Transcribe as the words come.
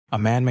A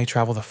man may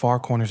travel the far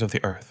corners of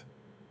the earth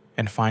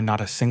and find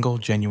not a single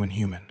genuine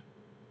human.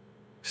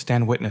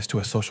 Stand witness to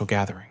a social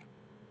gathering.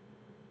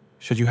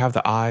 Should you have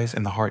the eyes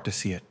and the heart to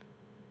see it,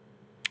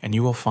 and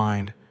you will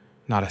find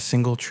not a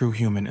single true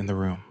human in the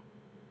room.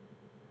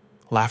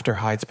 Laughter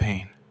hides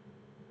pain.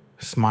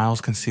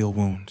 Smiles conceal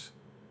wounds.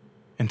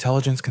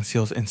 Intelligence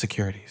conceals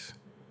insecurities.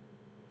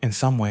 In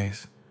some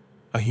ways,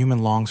 a human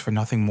longs for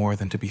nothing more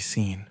than to be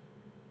seen.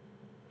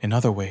 In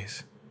other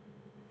ways,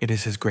 it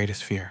is his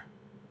greatest fear.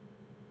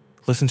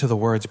 Listen to the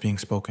words being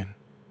spoken.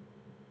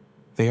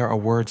 They are a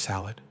word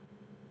salad.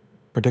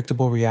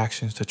 Predictable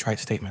reactions to trite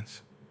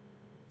statements.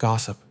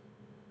 Gossip.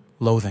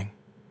 Loathing.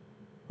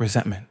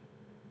 Resentment.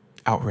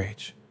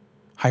 Outrage.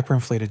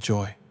 Hyperinflated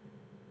joy.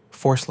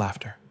 Forced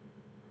laughter.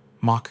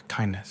 Mock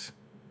kindness.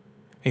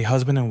 A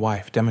husband and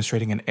wife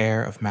demonstrating an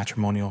air of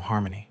matrimonial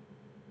harmony.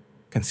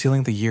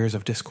 Concealing the years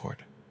of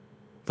discord.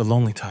 The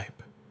lonely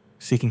type,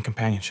 seeking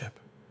companionship.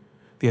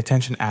 The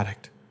attention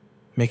addict,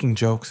 making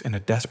jokes in a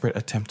desperate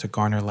attempt to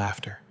garner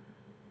laughter,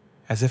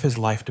 as if his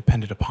life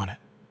depended upon it.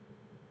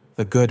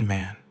 The good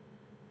man,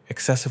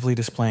 excessively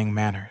displaying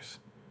manners,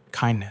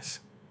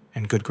 kindness,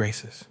 and good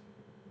graces,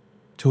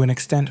 to an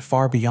extent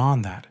far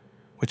beyond that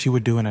which he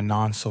would do in a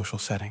non-social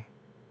setting.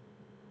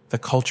 The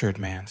cultured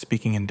man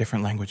speaking in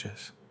different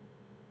languages,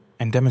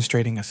 and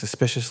demonstrating a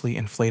suspiciously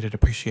inflated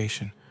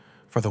appreciation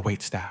for the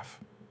waitstaff.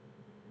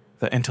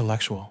 The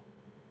intellectual,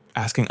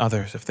 asking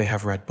others if they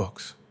have read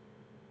books.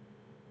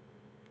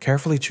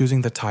 Carefully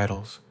choosing the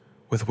titles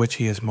with which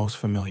he is most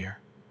familiar,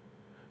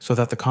 so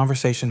that the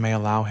conversation may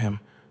allow him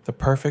the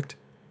perfect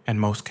and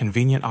most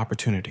convenient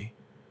opportunity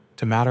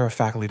to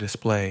matter-of-factly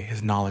display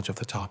his knowledge of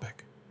the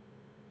topic.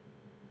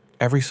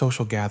 Every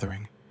social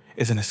gathering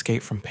is an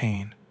escape from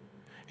pain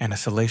and a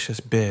salacious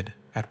bid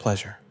at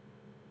pleasure.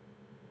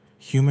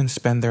 Humans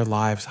spend their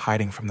lives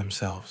hiding from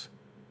themselves.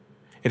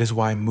 It is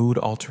why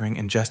mood-altering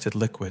ingested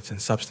liquids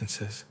and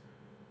substances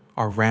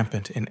are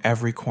rampant in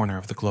every corner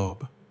of the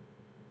globe.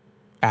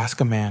 Ask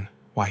a man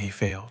why he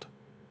failed,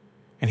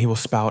 and he will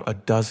spout a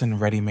dozen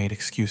ready-made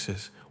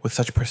excuses with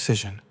such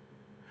precision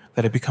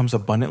that it becomes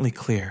abundantly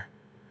clear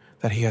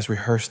that he has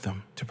rehearsed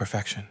them to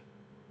perfection.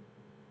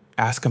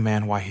 Ask a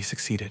man why he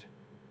succeeded,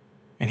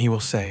 and he will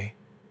say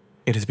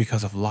it is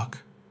because of luck,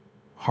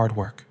 hard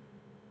work,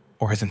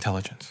 or his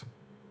intelligence.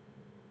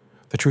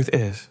 The truth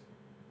is,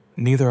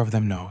 neither of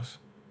them knows,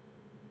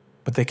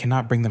 but they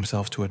cannot bring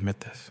themselves to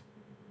admit this.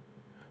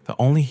 The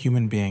only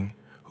human being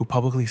who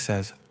publicly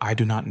says, "I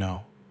do not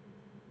know,"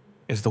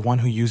 is the one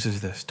who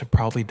uses this to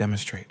proudly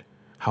demonstrate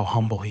how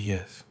humble he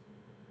is.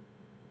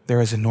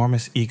 There is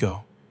enormous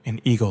ego in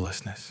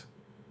egolessness.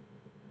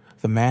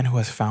 The man who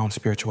has found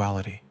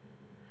spirituality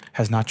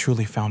has not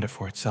truly found it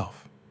for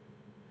itself.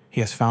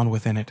 He has found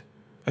within it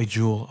a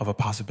jewel of a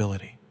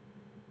possibility.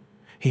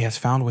 He has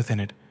found within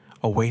it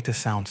a way to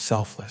sound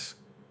selfless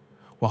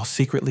while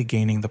secretly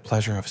gaining the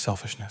pleasure of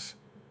selfishness.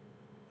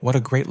 What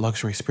a great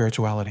luxury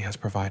spirituality has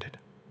provided.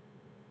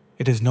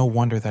 It is no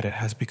wonder that it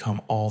has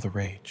become all the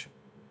rage.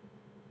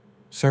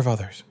 Serve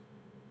others.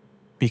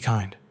 Be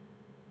kind.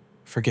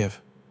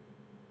 Forgive.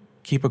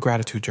 Keep a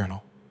gratitude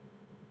journal.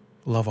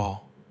 Love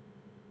all.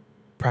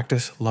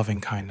 Practice loving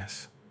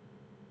kindness.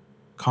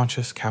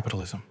 Conscious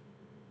capitalism.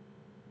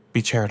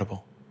 Be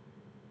charitable.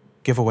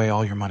 Give away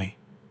all your money.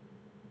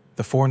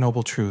 The Four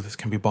Noble Truths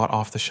can be bought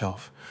off the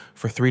shelf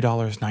for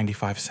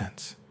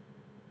 $3.95.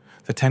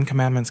 The 10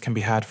 Commandments can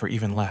be had for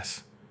even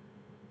less.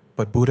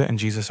 But Buddha and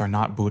Jesus are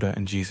not Buddha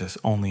and Jesus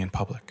only in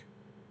public.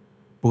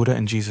 Buddha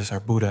and Jesus are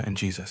Buddha and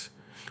Jesus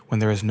when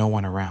there is no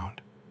one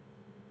around.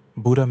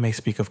 Buddha may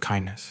speak of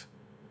kindness,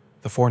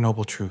 the Four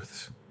Noble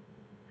Truths,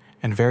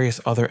 and various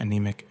other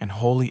anemic and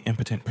wholly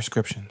impotent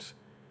prescriptions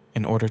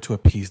in order to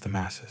appease the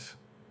masses.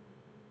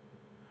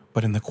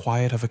 But in the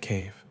quiet of a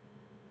cave,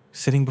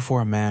 sitting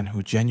before a man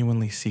who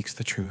genuinely seeks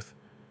the truth,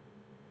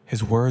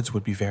 his words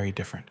would be very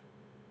different.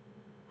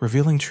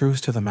 Revealing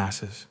truths to the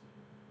masses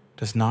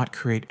does not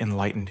create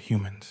enlightened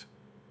humans.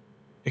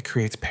 It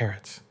creates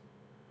parrots.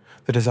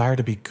 The desire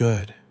to be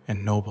good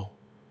and noble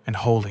and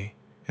holy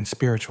and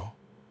spiritual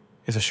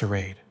is a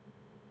charade.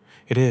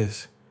 It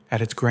is,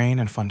 at its grain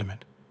and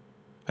fundament,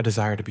 a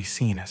desire to be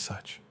seen as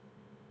such.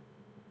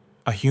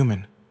 A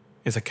human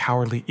is a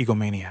cowardly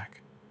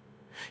egomaniac.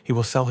 He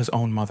will sell his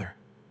own mother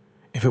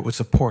if it would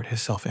support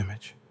his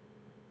self-image.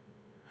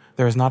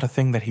 There is not a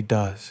thing that he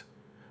does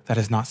that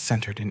is not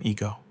centered in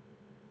ego.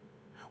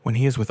 When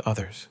he is with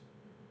others,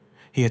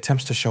 he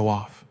attempts to show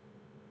off,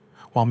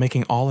 while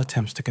making all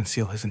attempts to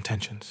conceal his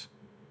intentions.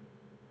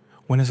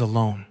 When he is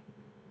alone,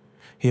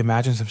 he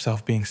imagines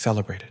himself being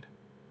celebrated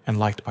and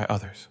liked by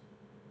others.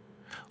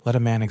 Let a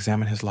man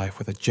examine his life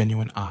with a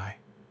genuine eye,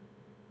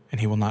 and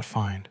he will not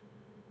find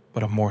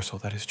but a morsel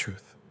that is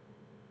truth.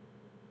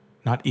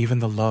 Not even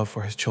the love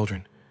for his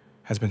children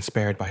has been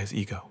spared by his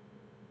ego.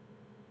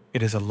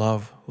 It is a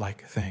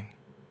love-like thing.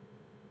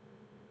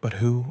 But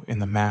who in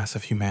the mass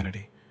of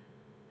humanity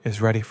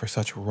is ready for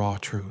such raw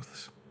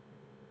truths?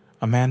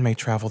 A man may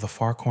travel the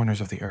far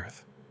corners of the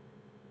earth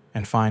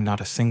and find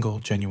not a single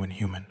genuine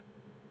human.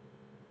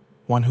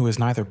 one who is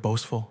neither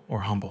boastful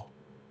or humble,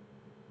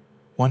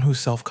 one whose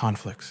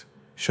self-conflicts,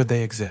 should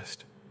they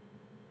exist,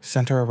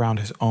 center around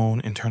his own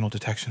internal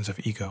detections of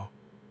ego,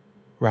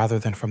 rather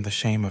than from the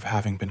shame of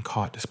having been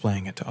caught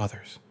displaying it to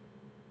others.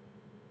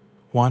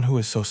 One who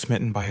is so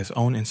smitten by his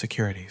own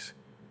insecurities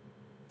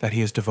that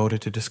he is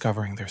devoted to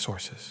discovering their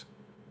sources.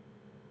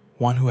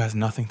 One who has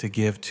nothing to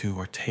give to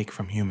or take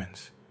from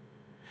humans,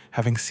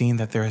 having seen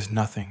that there is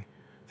nothing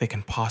they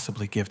can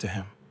possibly give to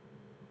him.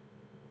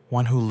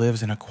 One who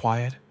lives in a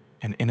quiet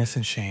and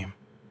innocent shame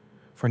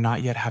for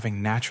not yet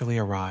having naturally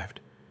arrived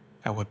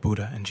at what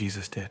Buddha and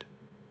Jesus did.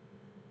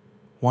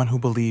 One who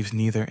believes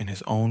neither in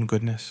his own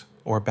goodness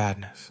or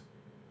badness,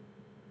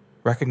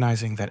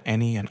 recognizing that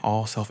any and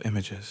all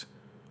self-images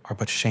are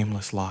but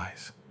shameless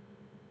lies.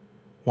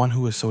 One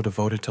who is so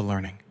devoted to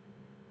learning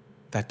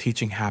that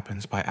teaching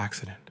happens by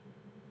accident.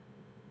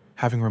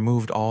 Having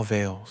removed all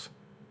veils,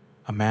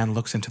 a man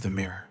looks into the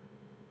mirror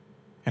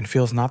and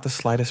feels not the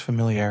slightest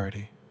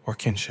familiarity or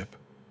kinship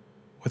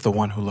with the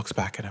one who looks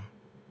back at him.